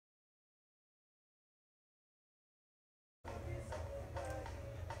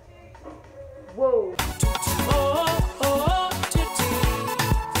Whoa.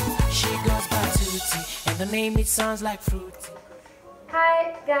 She goes by Tuttie, and the name it sounds like fruit.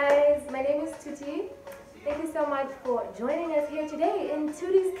 Hi guys, my name is Tuttie. Thank you so much for joining us here today in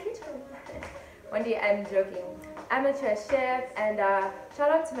Tuttie's kitchen. One day I'm joking. Amateur chef, and shout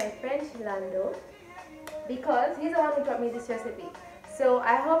out to my friend Shilando because he's the one who taught me this recipe. So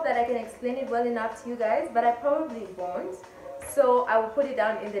I hope that I can explain it well enough to you guys, but I probably won't. So I will put it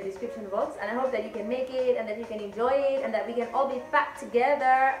down in the description box, and I hope that you can make it and that you can enjoy it and that we can all be fat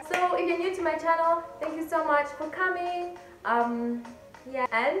together. So if you're new to my channel, thank you so much for coming. Yeah,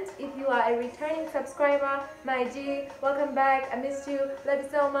 and if you are a returning subscriber, my G, welcome back. I missed you. Love you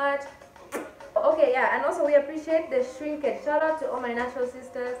so much. Okay, yeah, and also we appreciate the shrinkage. Shout out to all my natural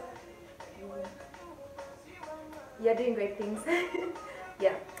sisters. You're doing great things.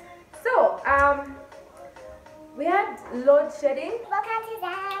 Yeah. So, we had load shedding. Welcome to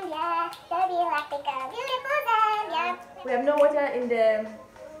Zambia, the Galactica, beautiful Zambia. We have no water in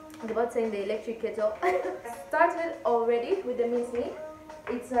the electric kettle. Started already with the mince meat.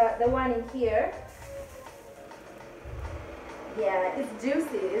 It's the one in here. Yeah, it's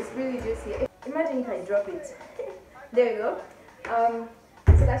juicy. It's really juicy. Imagine if I drop it. There you go.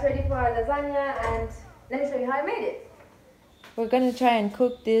 So that's ready for our lasagna, and let me show you how I made it. We're gonna try and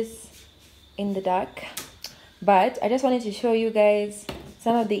cook this in the dark, but I just wanted to show you guys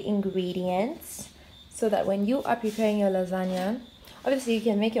some of the ingredients so that when you are preparing your lasagna, obviously you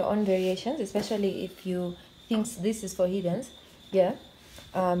can make your own variations, especially if you think this is for heathens. Yeah.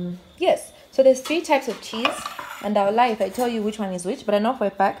 Yes, so there's 3 types of cheese, and I'll lie if I tell you which one is which, but I know for a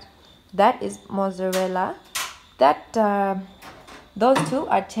fact that is mozzarella, that those 2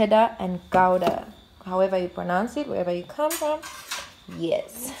 are cheddar and gouda, however you pronounce it, wherever you come from.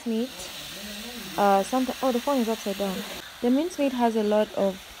 Yes, meat. Something. Oh, the phone is upside down. The mincemeat has a lot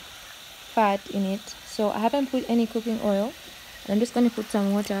of fat in it, so I haven't put any cooking oil. I'm just going to put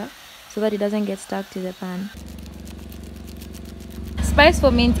some water so that it doesn't get stuck to the pan. Spice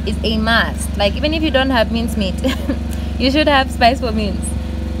for mince is a must. Like, even if you don't have mincemeat, you should have spice for mince.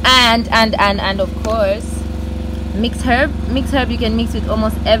 And of course, mixed herb. Mixed herb you can mix with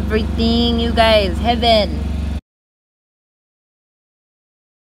almost everything, you guys. Heaven.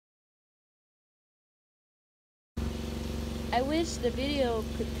 I wish the video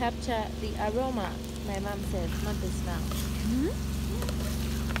could capture the aroma, my mom said, not the smell.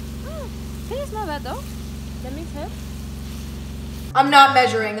 Can you smell that though? The mixed herb? I'm not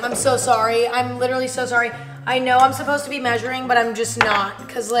measuring. I'm so sorry. I'm literally so sorry. I know I'm supposed to be measuring, but I'm just not.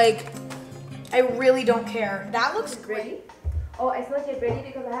 Because, like, I really don't care. That looks great. Oh, it's not yet ready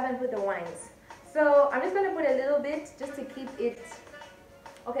because I haven't put the wines. So I'm just going to put a little bit just to keep it...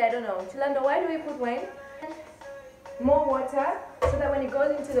 Okay, I don't know. Chilando, why do we put wine? More water so that when it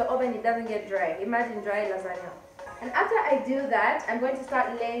goes into the oven, it doesn't get dry. Imagine dry lasagna. And after I do that, I'm going to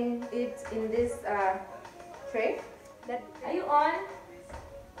start laying it in this tray. Are you on?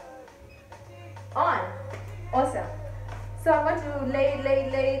 On. Awesome. So I'm going to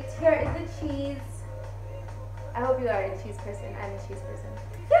lay. Here is the cheese. I hope you are a cheese person. I'm a cheese person.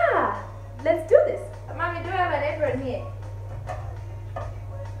 Yeah, let's do this. Mommy, do I have an apron here?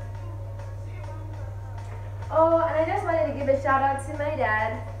 Oh, and I just wanted to give a shout out to my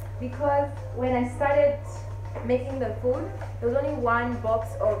dad because when I started making the food, there was only 1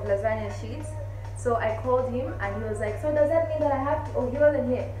 box of lasagna sheets. So I called him and he was like, so does that mean that I have to, oh, he wasn't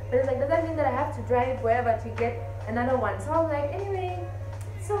here, but it's like, does that mean that I have to drive wherever to get another one? So I was like, anyway,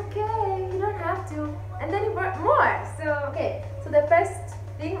 it's okay, you don't have to. And then he brought more. So, okay, so the first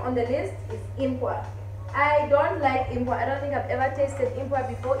thing on the list is impua. I don't like impua. I don't think I've ever tasted impua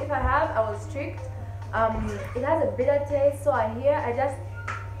before. If I have, I was tricked. It has a bitter taste, so I just,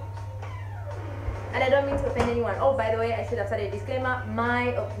 and I don't mean to offend anyone. Oh, by the way, I should have started a disclaimer,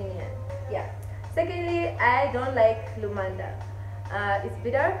 my opinion. Yeah. Secondly, I don't like lumanda. It's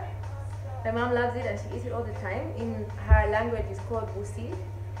bitter. My mom loves it and she eats it all the time. In her language, it's called busi.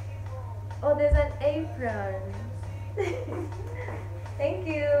 Oh, there's an apron. Thank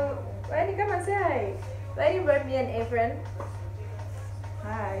you. Why did you come and say hi? Why you brought me an apron?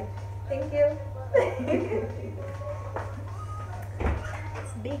 Hi. Thank you.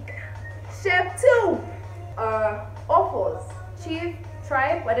 It's big. Chef 2. Offals. Chief,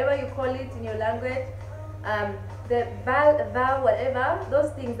 tribe, whatever you call it in your language. The val, whatever,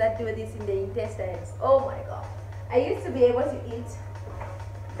 those things that do this in the intestines. Oh my god. I used to be able to eat,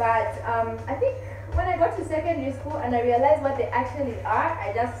 but I think when I got to secondary school and I realized what they actually are,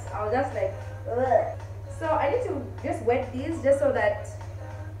 I was just like, ugh. So I need to just wet these just so that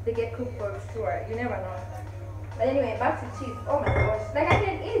they get cooked for sure. You never know. But anyway, back to cheese. Oh my gosh. Like I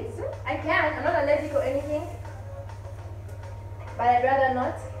can eat. I can. I'm not allergic or anything. But I'd rather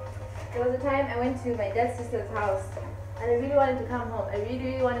not. There was a time I went to my dad's sister's house and I really wanted to come home. I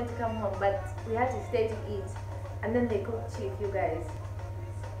really wanted to come home, but we had to stay to eat. And then they cooked chief, you guys.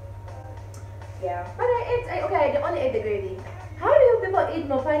 Yeah. But I ate, okay, I only ate the gravy. How do you people eat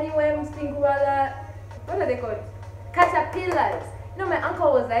mopani worms, tinguala? What are they called? Caterpillars. You know, my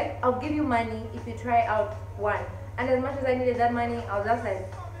uncle was like, I'll give you money if you try out one. And as much as I needed that money, I was just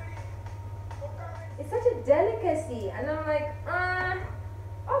like, it's such a delicacy. And I'm like,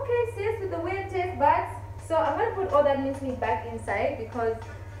 okay, sis, with the weird taste buds. So I'm gonna put all that mincemeat back inside because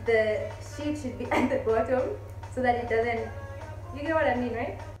the sheet should be at the bottom so that it doesn't, you get what I mean,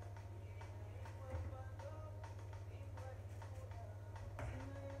 right?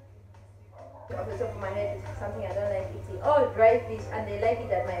 Off the top of my head is something I don't like eating. Oh, dry fish, and they like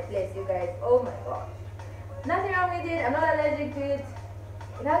it at my place, you guys. Oh my god. Nothing wrong with it. I'm not allergic to it.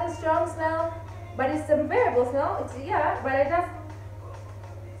 It has a strong smell, but it's a variable smell. It's, yeah, but I just,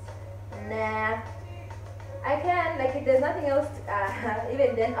 nah. I can, like, if there's nothing else,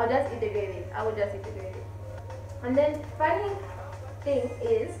 even then, I'll just eat the gravy. I will just eat the gravy. And then, funny thing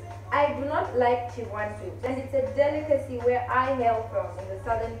is, I do not like chihuantu, and it's a delicacy where I hail from, in the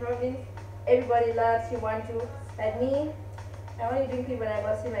southern province. Everybody loves chihuantu. Like me, I only drink it when I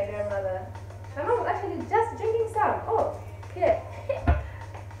go see my grandmother. My mom was actually just drinking some. Oh, here.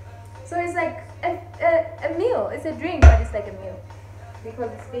 So it's like a meal. It's a drink, but it's like a meal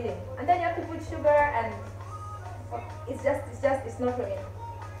because it's filling. And then you have to put sugar, and it's not for me.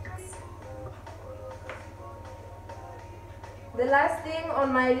 The last thing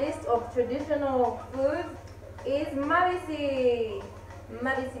on my list of traditional food is mavisi.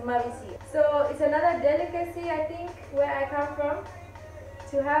 Mavisi. So it's another delicacy, I think, where I come from.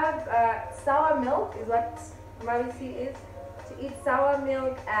 To have sour milk is what mavisi is. To eat sour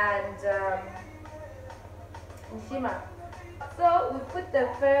milk and nshima. So we put the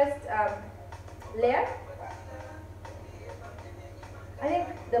first layer. I think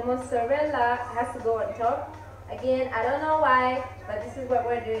the mozzarella has to go on top. Again, I don't know why, but this is what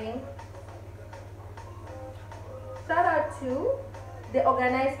we're doing. Shout out to the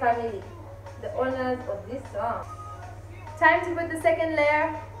organized family, the owners of this song. Time to put the second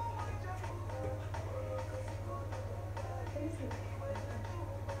layer.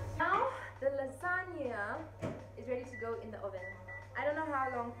 Now the lasagna is ready to go in the oven. I don't know how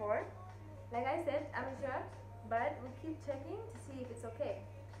long for. Like I said, I'm sure, but we'll keep checking to see if it's okay.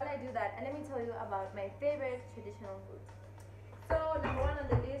 While I do that, and let me tell you about my favorite traditional food. So number one on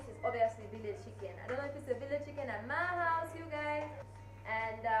the list is obviously village chicken. I don't know if it's a village chicken at my house, you guys.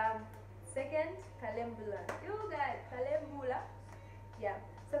 And second, kalembula. You guys, kalembula. Yeah.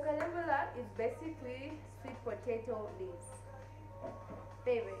 So kalembula is basically sweet potato leaves.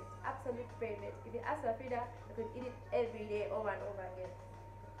 Favorite, absolute favorite. If you ask Frida, I could eat it every day over and over again.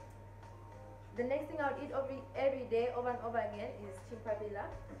 The next thing I would eat every day over and over again is chimpapila.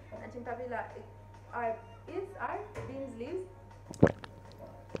 And chimpapila are beans leaves.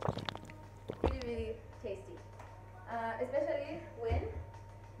 Really, really tasty. Especially when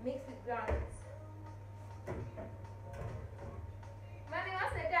mixed with groundnuts. Mommy,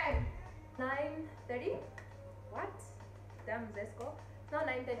 what's the time? 9:30? What? Damn, Zesco. It's now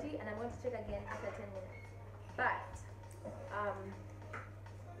 9:30 and I'm going to check again after 10 minutes. But,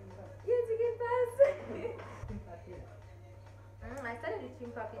 yes, you can pass. I started with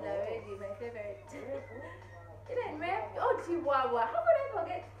chimpapila already, my favorite. Even rare. Oh, chihuahua. How could I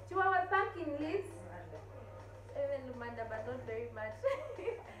forget? Chihuahua pumpkin leaves. Even Lumanda, but not very much.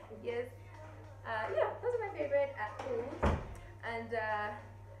 Yes. Yeah, those are my favorite foods. And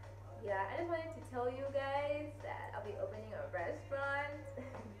yeah, I just wanted to tell you guys that I'll be opening a restaurant.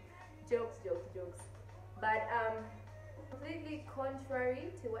 jokes. But completely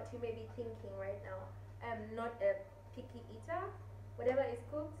contrary to what you may be thinking right now, I'm not a picky eater. Whatever is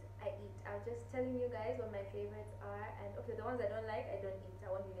cooked, I eat. I'm just telling you guys what my favorites are, and okay, the ones I don't like, I don't eat.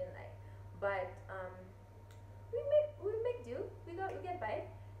 I won't even like. But we make do. We get by.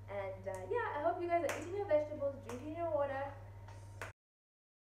 And yeah, I hope you guys are eating your vegetables, drinking your water.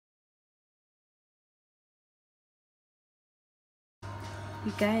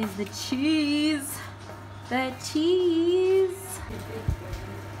 You guys, the cheese.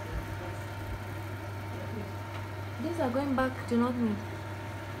 These are going back to not me.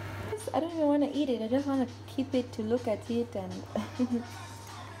 I don't even want to eat it. I just want to keep it to look at it, and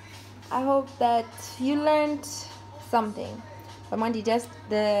I hope that you learned something. But Mandy, just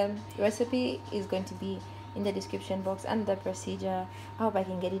the recipe is going to be in the description box and the procedure. I hope I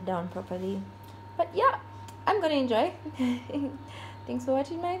can get it down properly. But yeah, I'm gonna enjoy. Thanks for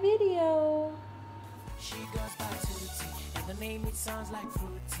watching my video. She goes by Tuttie, and the name it sounds like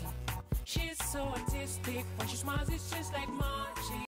fruity. She's so artistic, when she smiles it's just like Margie.